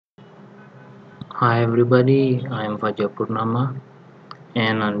Hi everybody, I am Fajar Purnama,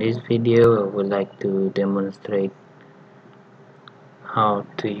 and on this video I would like to demonstrate how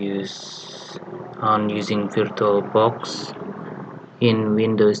to use using VirtualBox in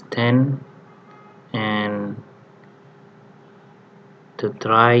Windows 10 and to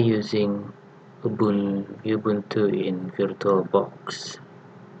try using Ubuntu in VirtualBox.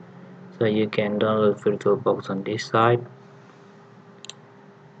 So you can download VirtualBox on this site,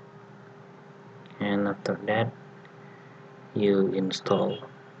 and after that you install.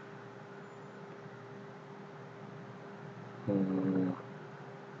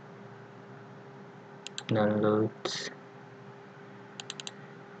 Downloads.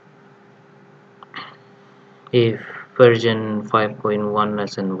 If version 5.1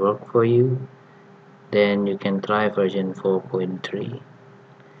 doesn't work for you, then you can try version 4.3.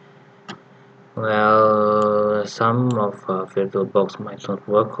 Well, some of VirtualBox might not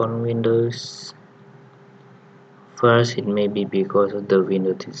work on Windows. First, it may be because of the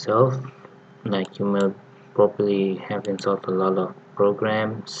Windows itself, like you may probably have installed a lot of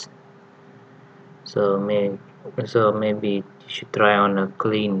programs. So maybe you should try on a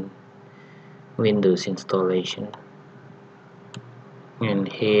clean Windows installation. And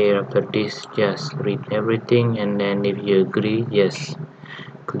here after this, just read everything, and then if you agree, just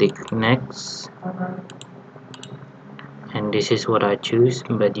click next. And this is what I choose,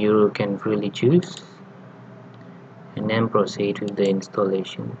 but you can freely choose, and then proceed with the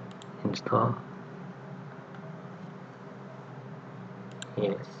installation. Install.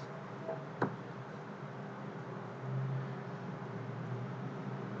 Yes.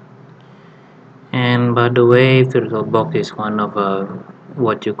 And by the way, VirtualBox is one of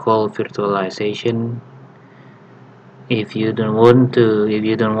what you call virtualization. If you don't want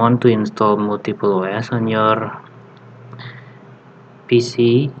to install multiple OS on your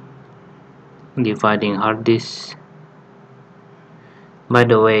PC, dividing hard disk. By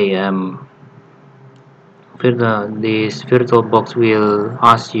the way, this VirtualBox will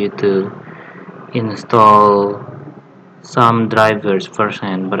ask you to install some drivers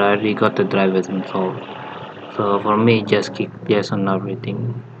firsthand, but I already got the drivers installed. So for me, just click yes on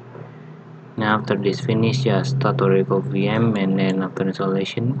everything. Now after this finish, just start Oracle VM, and then after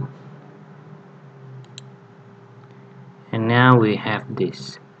installation. And now we have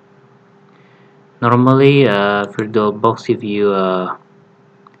this. Normally, VirtualBox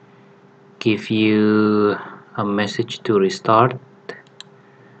give you a message to restart,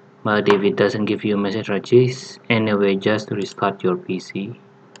 but if it doesn't give you a message like this, anyway, just restart your PC.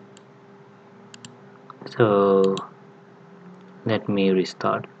 So let me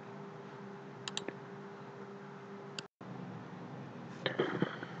restart.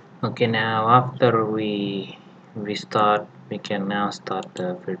 Okay, now after we restart, we can now start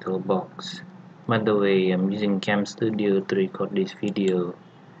the VirtualBox. By the way, I'm using Cam Studio to record this video,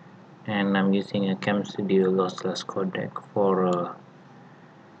 and I'm using a Cam Studio lossless codec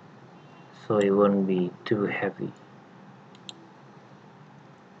so it won't be too heavy.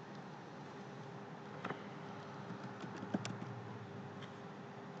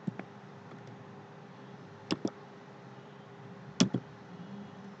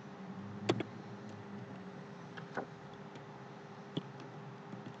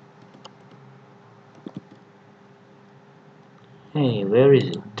 Hey, where is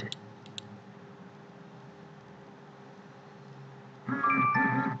it?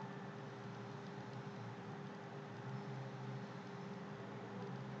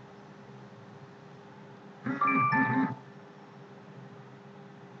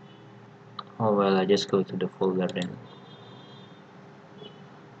 Oh well, I just go to the folder then.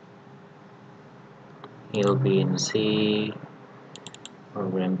 It'll be in C,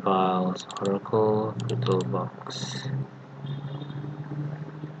 program files, Oracle, VirtualBox,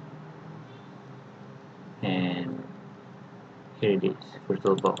 and here it is,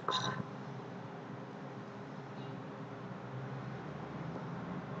 VirtualBox.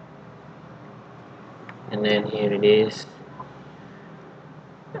 And then here it is.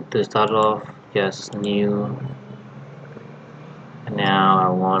 To start off, just new. And now I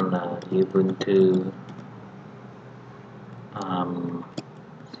want Ubuntu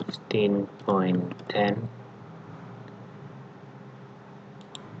 16.10.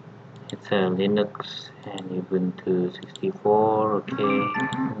 It's a Linux and Ubuntu 64. Okay,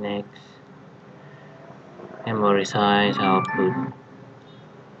 next. Memory size, I'll put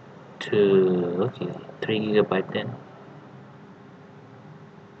 3 GB then,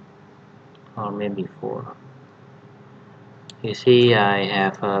 or maybe 4. You see,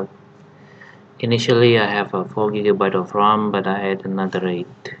 initially I have a 4 GB of RAM, but I add another 8.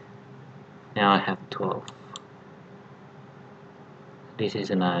 Now I have 12. This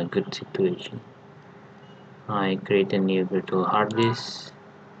is a good situation. I create a new virtual hard disk.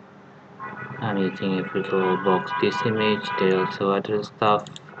 I'm using a VirtualBox this image. There are also other stuff.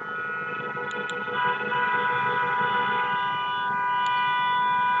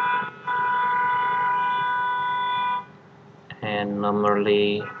 And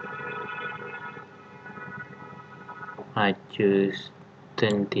normally I choose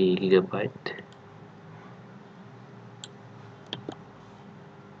 20 gigabyte.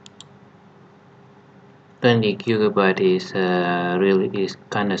 20 gigabyte is really is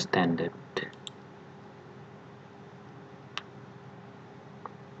kind of standard.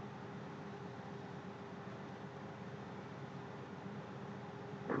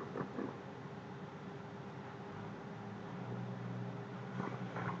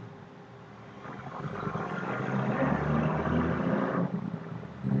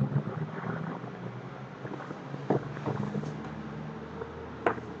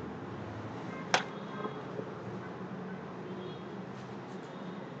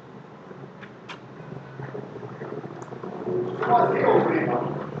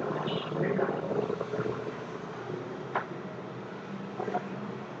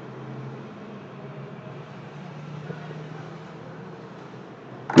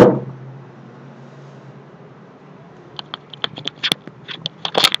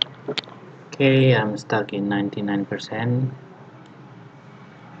 Okay, I'm stuck in 99%.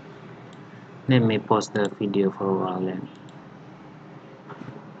 Let me pause the video for a while then.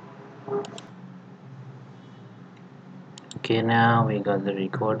 Okay, now we got the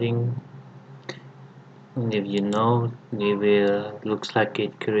recording. If you know, we will looks like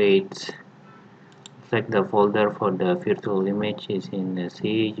it creates like the folder for the virtual image is in the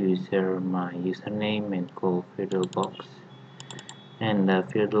C user my username and call VirtualBox, and the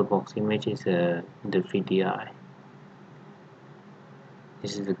VirtualBox image is the VDI.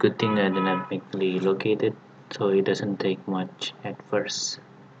 This is a good thing that dynamically located, so it doesn't take much at first.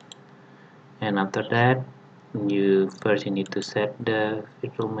 And after that, you need to set the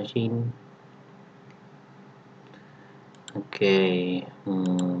virtual machine. Okay,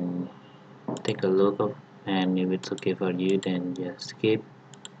 take a look of, and if it's okay for you, then just skip.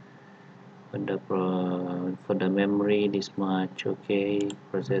 For the memory, this much, okay.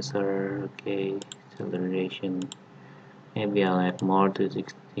 Processor, okay. Acceleration, maybe I'll add more to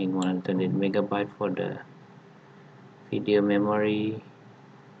 128 megabyte for the video memory.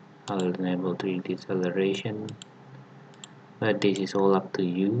 I'll enable 3D acceleration, but this is all up to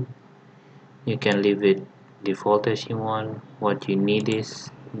you. You can leave it default as you want. What you need is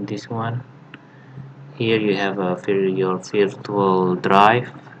this one. Here you have your virtual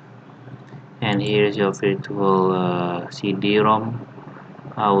drive, and here is your virtual CD-ROM.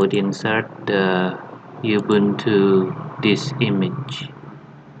 I would insert the Ubuntu this image.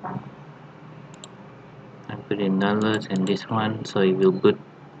 I put in downloads and this one, so it will boot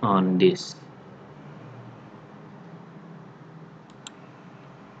on this.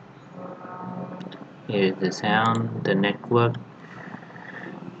 Here's the sound, the network.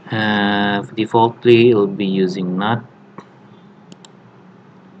 Defaultly, it will be using NAT.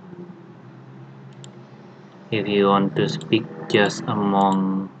 If you want to speak just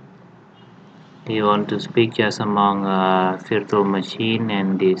among virtual machine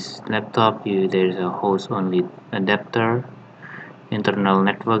and this laptop, there's a host only adapter. Internal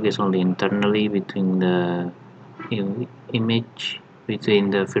network is only internally between the image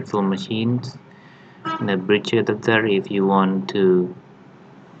between the virtual machines. The bridge adapter if you want to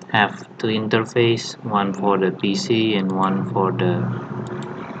have two interface, one for the PC and one for the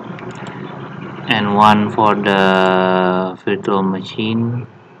virtual machine.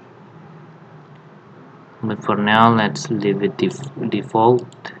 But for now, let's leave it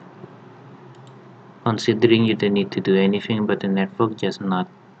default. Considering you don't need to do anything but the network, just not.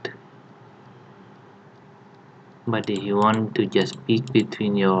 But if you want to just speak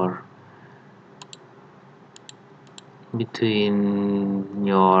between your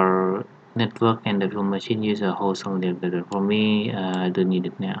network and the virtual machine, use a host only better. For me, I don't need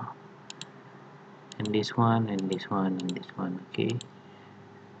it now. And this one, and this one, and this one. Okay.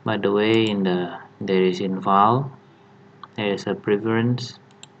 By the way, there is in file, there is a preference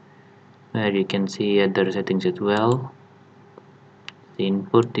where you can see other settings as well. The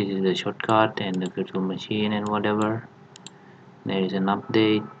input, this is the shortcut, and the virtual machine and whatever. There is an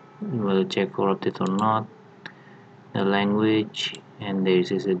update, we'll check for update or not. The language, and there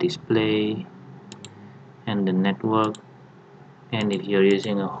is a display, and the network. And if you're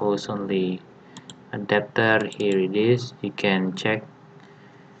using a host only adapter, here it is. You can check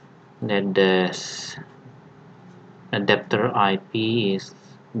that the adapter IP is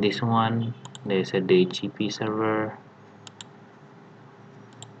this one. There's a DHCP server,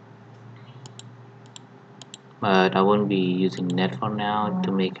 but I won't be using that for now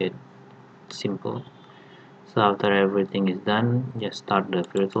to make it simple. So after everything is done, just start the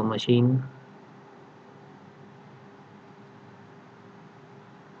virtual machine.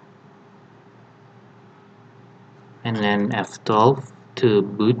 And then F12 to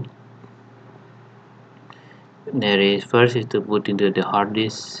boot. First is to boot into the hard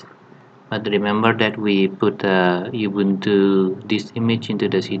disk, but remember that we put Ubuntu this image into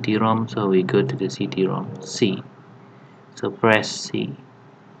the CD-ROM, so we go to the CD-ROM C. So press C,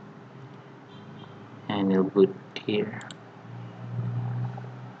 and it'll boot here.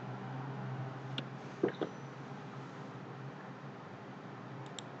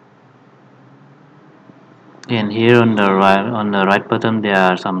 And here on the right bottom there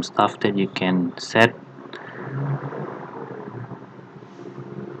are some stuff that you can set.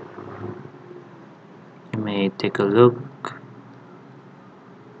 You may take a look.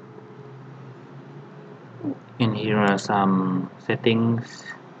 And here are some settings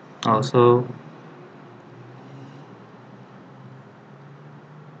also.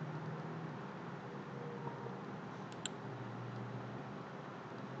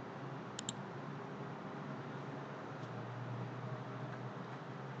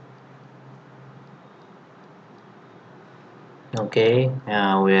 Okay,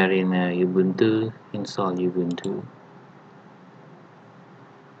 we are in Ubuntu. Install Ubuntu.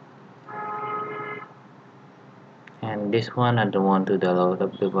 And this one I don't want to download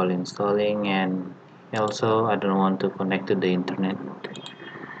up while installing, and also I don't want to connect to the internet.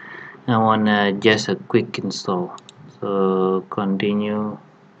 I want just a quick install. So continue.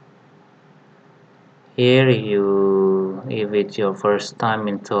 Here if it's your first time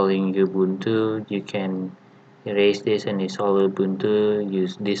installing Ubuntu, you can erase this and install Ubuntu,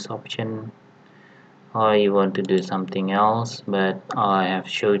 use this option, or you want to do something else, but I have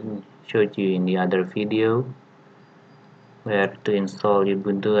showed you in the other video where to install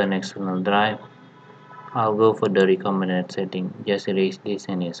Ubuntu and external drive. I'll go for the recommended setting. Just erase this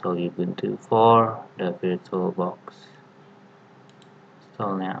and install Ubuntu for the VirtualBox.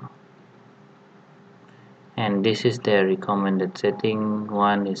 Install now. And this is the recommended setting.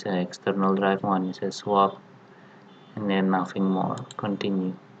 One is an external drive, one is a swap, and then nothing more.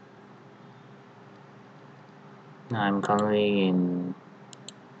 Continue. Now I'm currently in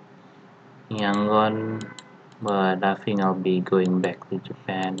Yangon, but I think I'll be going back to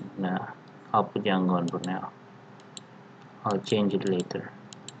Japan. Nah, I'll put Yangon for now. I'll change it later.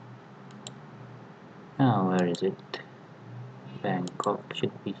 Oh, where is it? Bangkok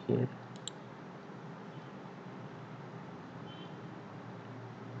should be here.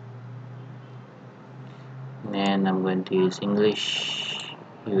 And I'm going to use English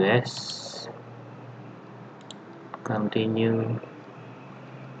US. Continue.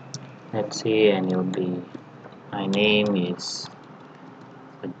 Let's see, and it'll be my name is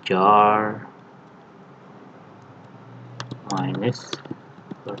jar minus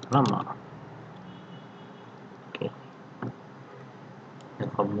Purnama. Okay. The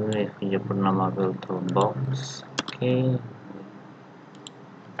formula is Purnama VirtualBox. Okay.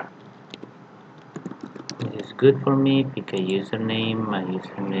 This is good for me. Pick a username. My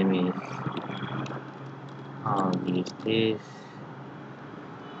username is I'll use this.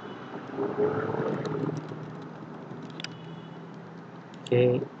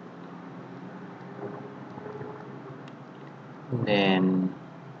 Okay. Then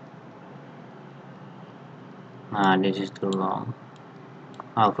this is too long.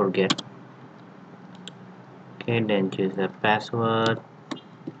 I'll forget. Okay, then choose the password.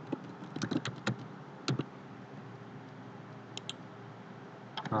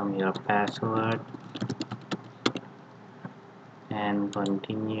 Your password and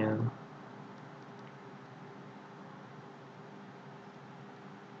continue.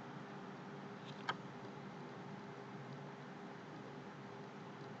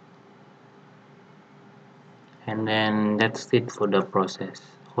 And then that's it for the process.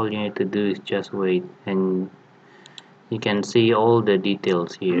 All you need to do is just wait, and you can see all the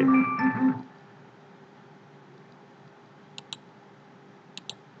details here.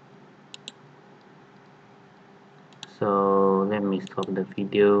 So let me stop the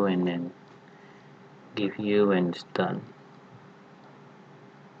video and then give you when it's done.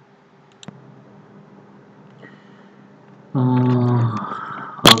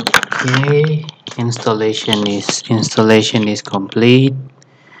 Okay, installation is complete.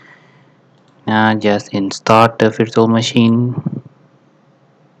 Now just install the virtual machine.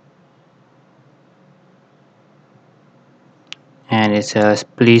 and it says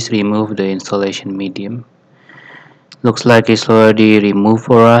please remove the installation medium. Looks like it's already removed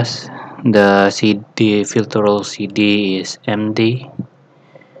for us. The CD filteral CD is empty,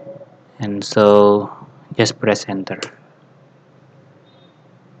 and so just press enter.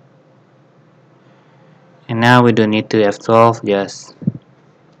 And now we don't need to F12, just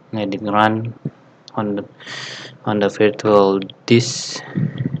let it run on the virtual disk,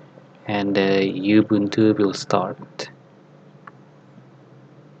 and the Ubuntu will start.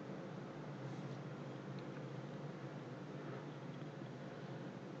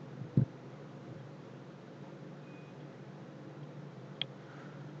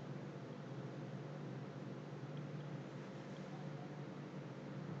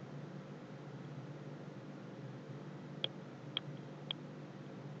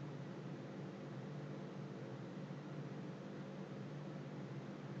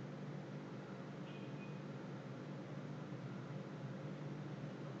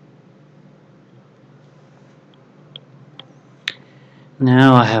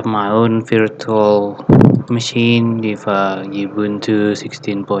 Now I have my own virtual machine with Ubuntu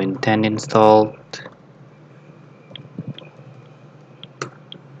 16.10 installed.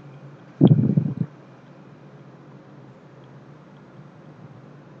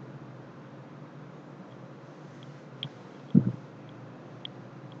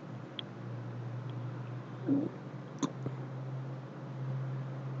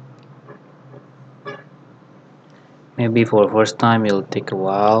 Maybe for the first time it'll take a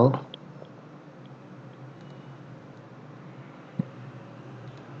while.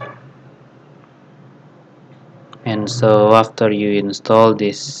 And so after you install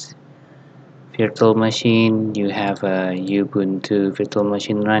this virtual machine, you have a Ubuntu virtual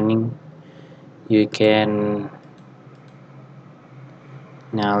machine running. You can,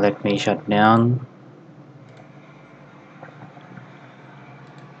 now let me shut down.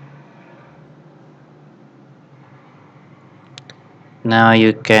 Now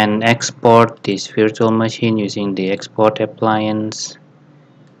you can export this virtual machine using the export appliance.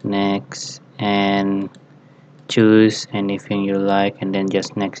 Next, and choose anything you like, and then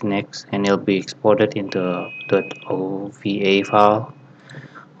just next, and it'll be exported into a .ova file.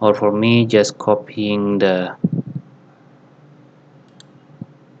 Or for me, just copying the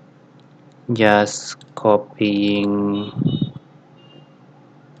just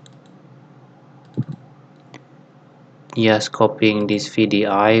copying this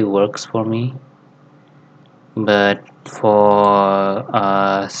VDI works for me, but for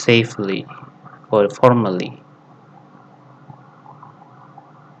formally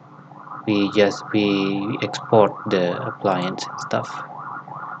we export the appliance and stuff,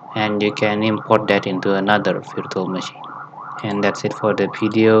 and you can import that into another virtual machine. And that's it for the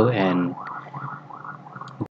video, and